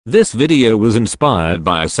This video was inspired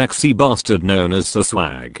by a sexy bastard known as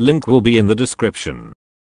Swag. Link will be in the description.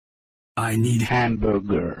 I need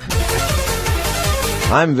hamburger.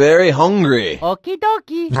 I'm very hungry. Okie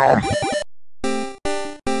dokie.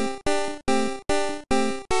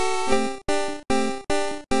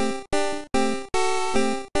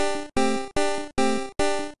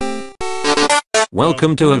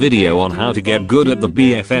 Welcome to a video on how to get good at the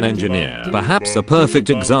BFN engineer. Perhaps a perfect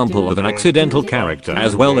example of an accidental character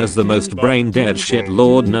as well as the most brain dead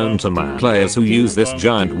shitlord known to man. Players who use this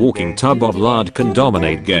giant walking tub of lard can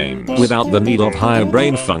dominate games without the need of higher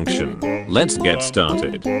brain function. Let's get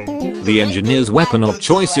started. The engineer's weapon of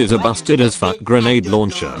choice is a busted as fuck grenade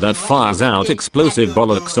launcher that fires out explosive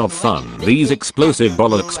bollocks of fun. These explosive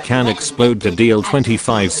bollocks can explode to deal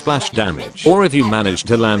 25 splash damage, or if you manage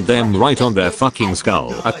to land them right on their fucking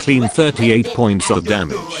skull, a clean 38 points of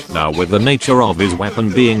damage. Now with the nature of his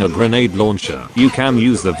weapon being a grenade launcher, you can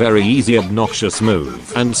use the very easy obnoxious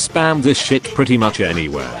move and spam this shit pretty much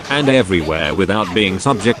anywhere and everywhere without being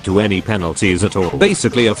subject to any penalties at all.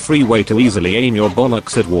 Basically a free way to easily aim your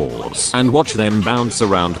bollocks at walls and watch them bounce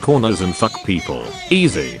around corners and fuck people.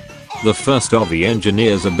 Easy. The first of the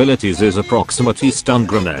engineer's abilities is a proximity stun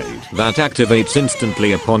grenade that activates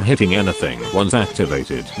instantly upon hitting anything. Once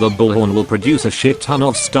activated, the bullhorn will produce a shit ton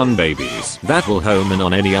of stun babies that will home in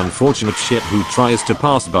on any unfortunate shit who tries to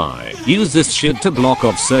pass by. Use this shit to block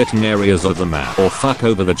off certain areas of the map or fuck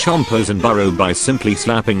over the chompers and burrow by simply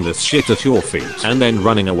slapping this shit at your feet and then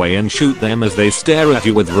running away and shoot them as they stare at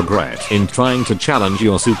you with regret in trying to challenge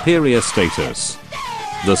your superior status.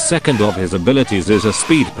 The second of his abilities is a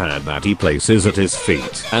speed pad that he places at his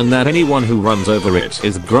feet, and that anyone who runs over it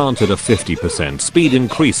is granted a 50% speed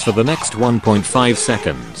increase for the next 1.5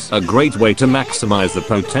 seconds. A great way to maximize the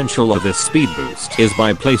potential of this speed boost is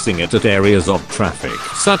by placing it at areas of traffic,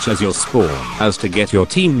 such as your spawn, as to get your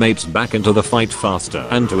teammates back into the fight faster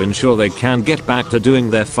and to ensure they can get back to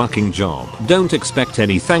doing their fucking job. Don't expect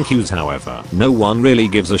any thank yous however. No one really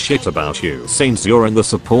gives a shit about you since you're in the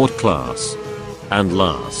support class. And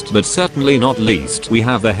last but certainly not least, we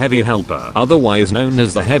have the heavy helper, otherwise known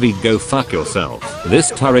as the heavy go fuck yourself.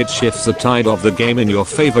 This turret shifts the tide of the game in your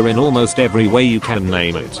favor in almost every way you can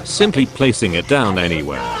name it. Simply placing it down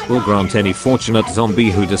anywhere will grant any fortunate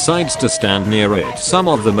zombie who decides to stand near it some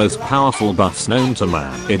of the most powerful buffs known to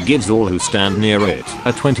man. It gives all who stand near it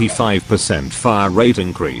a 25% fire rate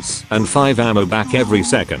increase and 5 ammo back every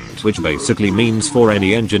second, which basically means for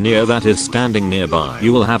any engineer that is standing nearby,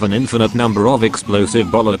 you will have an infinite number of explosive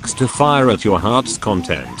bollocks to fire at your heart's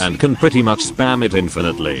content and can pretty much spam it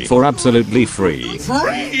infinitely for absolutely free.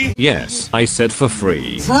 Free! Yes, I said for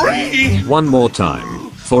free. Free! One more time.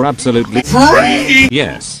 For absolutely free!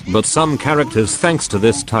 Yes, but some characters thanks to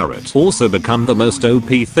this turret also become the most OP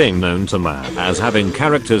thing known to man, as having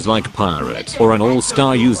characters like Pirate or an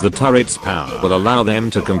all-star use the turret's power will allow them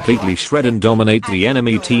to completely shred and dominate the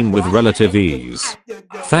enemy team with relative ease.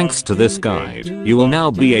 Thanks to this guide, you will now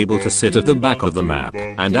be able to sit at the back of the map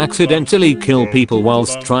and accidentally kill people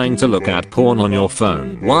whilst trying to look at porn on your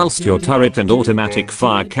phone, whilst your turret and automatic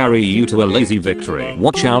fire carry you to a lazy victory.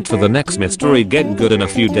 Watch out for the next mystery get good in a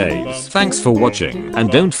few days. Thanks for watching and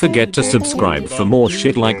don't forget to subscribe for more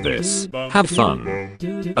shit like this. Have fun.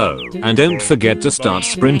 Oh, and don't forget to start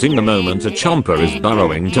sprinting the moment a chomper is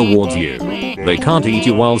burrowing towards you. They can't eat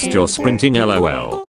you whilst you're sprinting, lol.